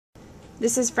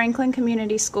This is Franklin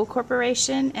Community School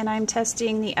Corporation, and I'm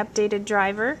testing the updated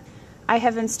driver. I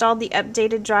have installed the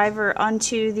updated driver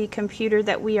onto the computer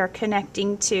that we are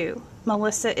connecting to.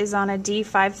 Melissa is on a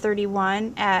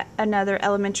D531 at another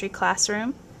elementary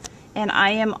classroom, and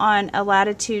I am on a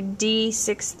Latitude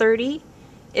D630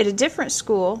 at a different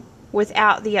school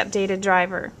without the updated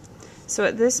driver. So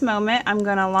at this moment, I'm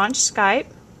going to launch Skype.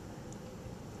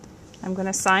 I'm going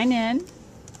to sign in.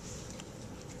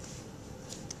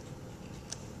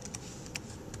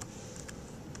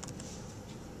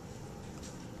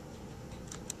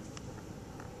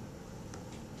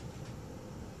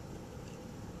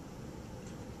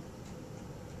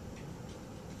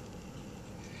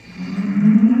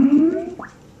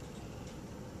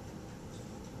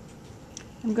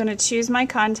 I'm going to choose my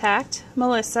contact,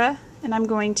 Melissa, and I'm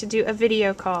going to do a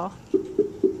video call.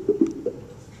 You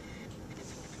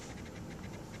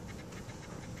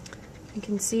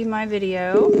can see my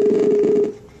video.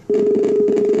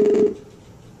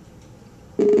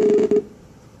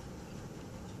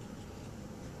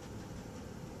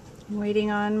 I'm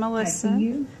waiting on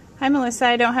Melissa. Hi, Melissa.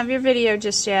 I don't have your video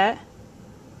just yet.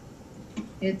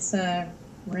 It's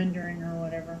rendering or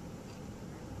whatever.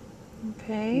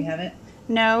 Okay. You have it?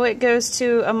 No, it goes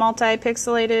to a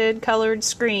multi-pixelated colored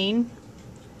screen.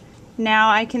 Now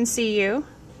I can see you.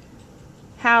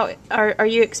 How are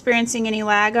you experiencing any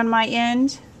lag on my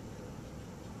end?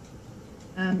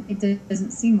 It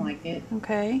doesn't seem like it.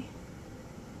 Okay.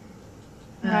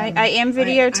 Alright, I am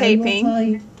videotaping. I will tell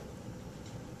you.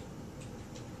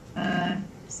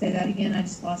 Say that again, I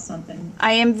just lost something.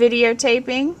 I am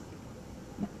videotaping.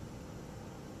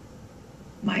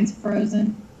 Mine's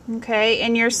frozen. Okay,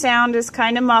 and your sound is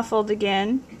kind of muffled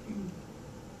again.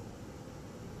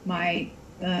 My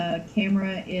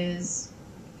camera is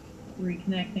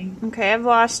reconnecting. Okay, I've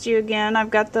lost you again.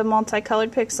 I've got the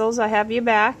multicolored pixels. I have you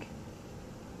back.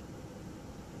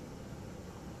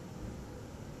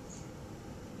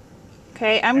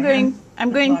 Okay, I'm going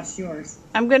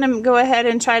to go ahead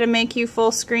and try to make you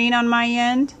full screen on my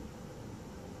end.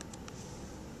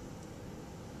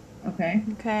 Okay.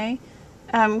 Okay.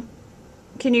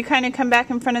 Can you kind of come back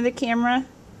in front of the camera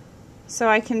so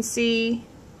I can see?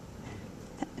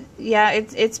 Yeah,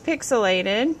 it's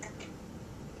pixelated.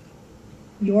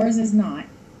 Yours is not.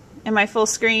 Am I full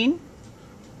screen?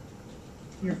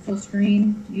 You're full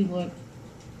screen. You look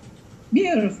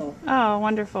beautiful. Oh,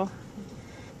 wonderful.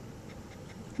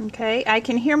 Okay, I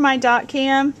can hear my dot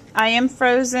cam. I am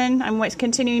frozen. I'm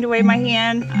continuing to wave my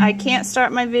hand. I can't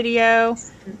start my video.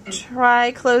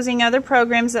 Try closing other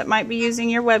programs that might be using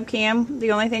your webcam.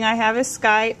 The only thing I have is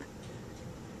Skype.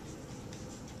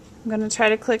 I'm going to try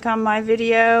to click on my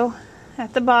video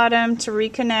at the bottom to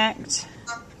reconnect.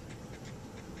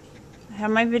 I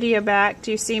have my video back. Do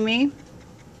you see me?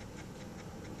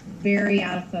 Very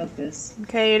out of focus.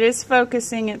 Okay, it is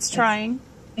focusing. It's trying.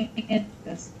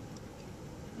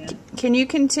 Can you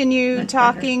continue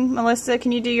talking, Melissa?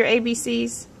 Can you do your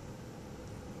ABCs?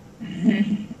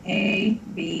 A,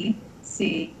 B,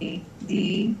 C,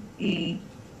 D, E,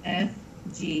 F,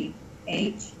 G,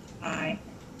 H, I,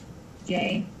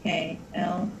 J, K,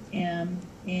 L, M,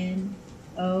 N,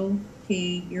 O,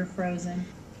 P. You're frozen.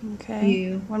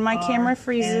 Okay. When my camera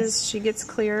freezes, she gets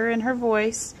clearer in her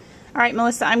voice. All right,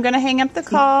 Melissa, I'm going to hang up the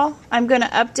call. I'm going to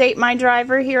update my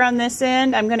driver here on this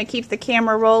end. I'm going to keep the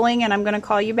camera rolling, and I'm going to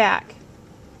call you back.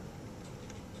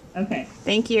 Okay.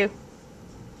 Thank you.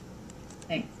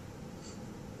 Thanks.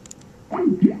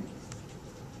 I'm going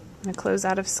to close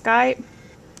out of Skype.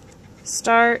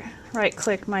 Start.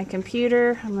 Right-click my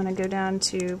computer. I'm going to go down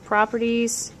to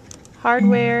Properties,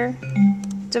 Hardware,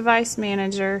 Device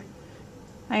Manager.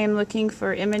 I am looking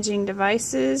for imaging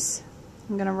devices.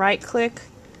 I'm going to right-click.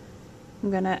 I'm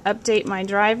going to update my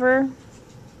driver.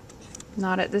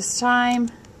 Not at this time.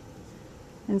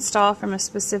 Install from a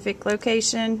specific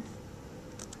location.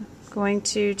 I'm going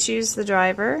to choose the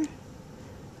driver.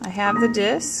 I have the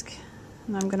disk,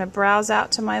 and I'm going to browse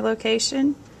out to my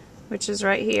location, which is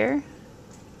right here.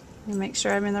 And make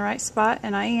sure I'm in the right spot,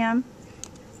 and I am.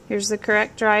 Here's the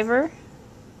correct driver.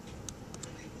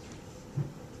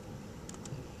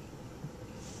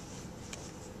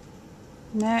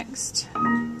 Next.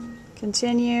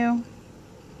 Continue.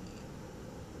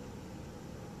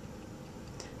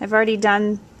 I've already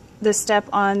done this step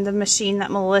on the machine that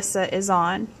Melissa is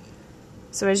on.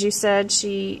 So as you said,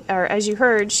 as you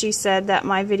heard, she said that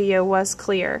my video was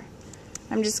clear.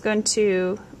 I'm just going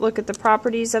to look at the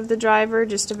properties of the driver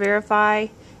just to verify,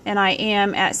 and I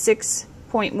am at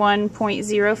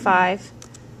 6.1.05. I'm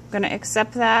going to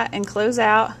accept that and close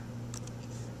out.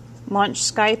 Launch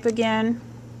Skype again.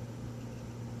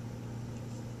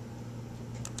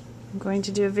 I'm going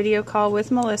to do a video call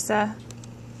with Melissa.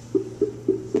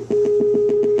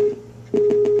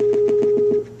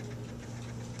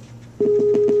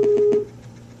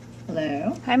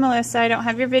 Hello. Hi Melissa, I don't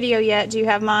have your video yet. Do you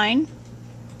have mine?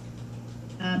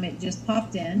 It just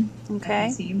popped in. Okay. I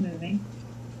can see you moving.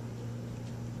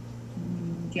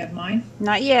 Do you have mine?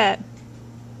 Not yet.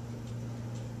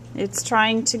 It's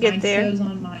trying to get Mine there. shows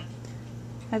on mine.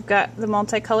 I've got the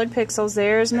multicolored pixels.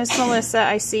 There's Miss Melissa.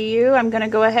 I see you. I'm going to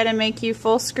go ahead and make you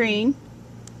full screen.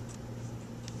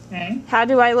 Okay. How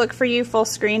do I look for you full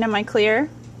screen? Am I clear?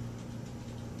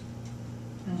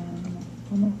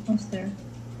 Almost there.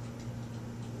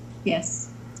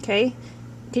 Yes. Okay.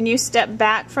 Can you step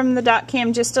back from the dot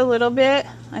cam just a little bit?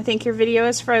 I think your video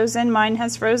is frozen. Mine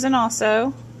has frozen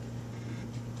also.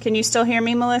 Can you still hear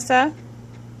me, Melissa?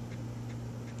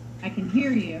 I can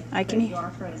hear you. I can. You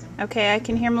are frozen. Okay, I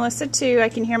can hear Melissa too. I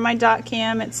can hear my dot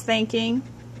cam. It's thinking.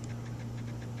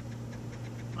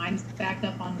 Mine's backed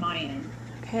up on my end.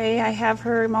 Okay, I have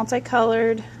her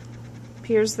multicolored.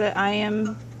 Appears that I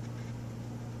am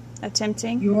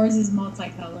attempting. Yours is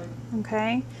multicolored.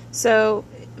 Okay, so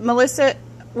Melissa,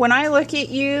 when I look at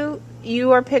you,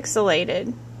 you are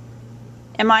pixelated.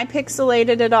 Am I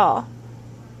pixelated at all?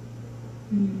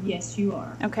 Yes, you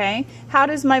are. Okay. How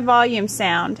does my volume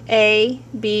sound? A,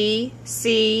 B,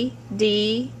 C,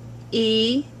 D,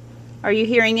 E. Are you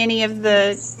hearing any of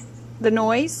the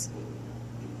noise?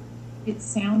 It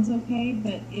sounds okay,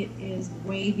 but it is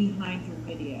way behind your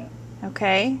video.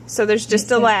 Okay. So there's just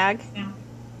a lag.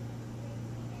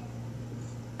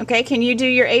 Okay. Can you do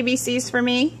your ABCs for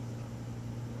me?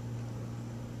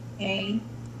 A,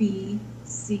 B,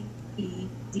 C,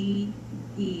 D,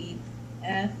 E,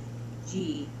 F,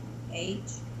 G, H,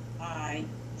 I,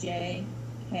 J,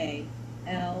 K,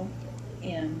 L,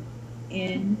 M,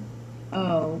 N,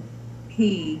 O,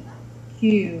 P,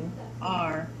 Q,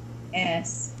 R,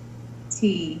 S,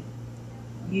 T,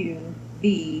 U,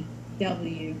 V,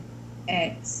 W,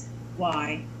 X,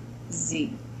 Y,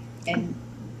 Z. And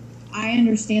I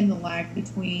understand the lag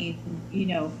between,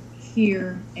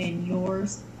 here and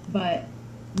yours, but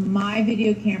my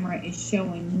video camera is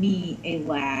showing me a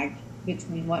lag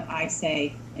between what I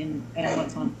say and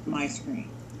what's on my screen.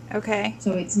 Okay.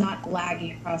 So it's not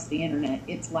lagging across the internet,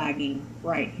 it's lagging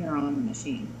right here on the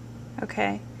machine.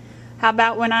 Okay. How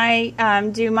about when I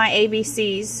do my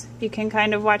ABCs? You can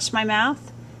kind of watch my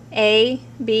mouth. A,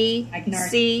 B,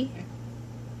 C.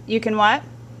 You can what?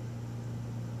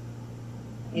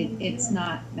 It's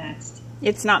not matched.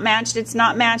 It's not matched. It's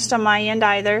not matched on my end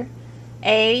either.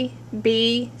 A,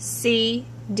 B, C,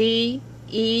 D,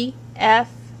 E,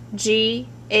 F, G,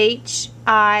 H,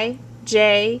 I,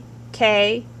 J,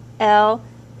 K, L,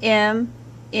 M,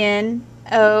 N,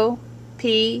 O,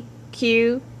 P,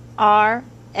 Q, R,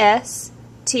 S,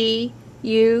 T,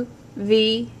 U,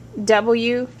 V,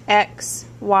 W, X,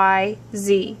 Y,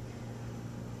 Z.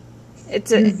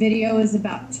 Your video is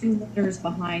about 2 letters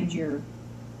behind your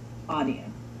audio.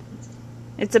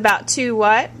 It's about 2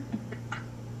 what?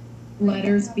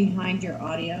 Letters behind your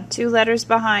audio. 2 letters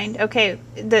behind. Okay,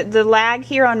 the lag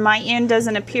here on my end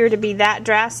doesn't appear to be that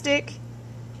drastic.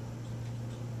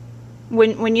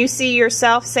 When you see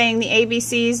yourself saying the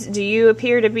ABCs, do you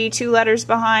appear to be 2 letters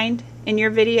behind in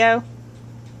your video?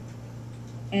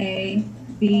 A,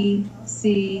 B,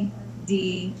 C,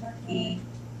 D, E.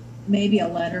 Maybe a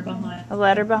letter behind. A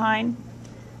letter behind?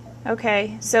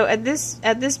 Okay, so at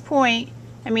this point,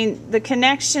 I mean, the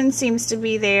connection seems to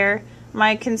be there.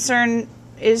 My concern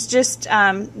is just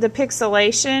the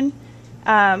pixelation.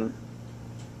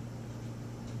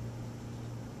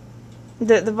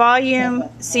 The volume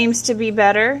seems to be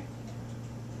better.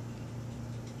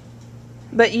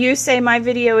 But you say my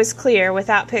video is clear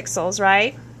without pixels,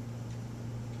 right?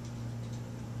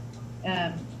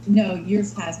 No,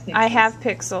 yours has pixels. I have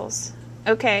pixels.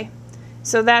 Okay.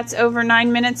 So that's over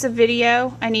 9 minutes of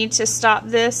video. I need to stop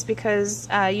this because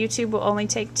YouTube will only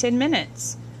take 10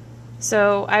 minutes.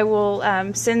 So I will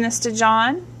send this to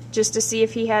John just to see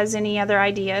if he has any other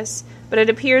ideas. But it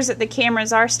appears that the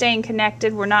cameras are staying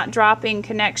connected. We're not dropping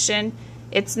connection.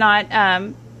 It's not,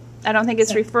 I don't think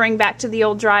it's referring back to the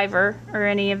old driver or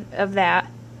any of that.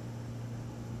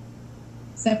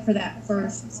 Except for that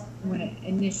first, when it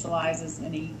initializes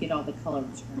and you get all the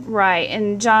colors. Right,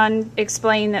 and John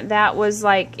explained that that was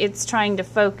like it's trying to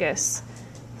focus.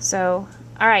 So,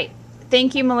 all right.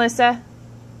 Thank you, Melissa.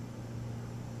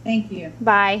 Thank you.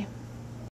 Bye.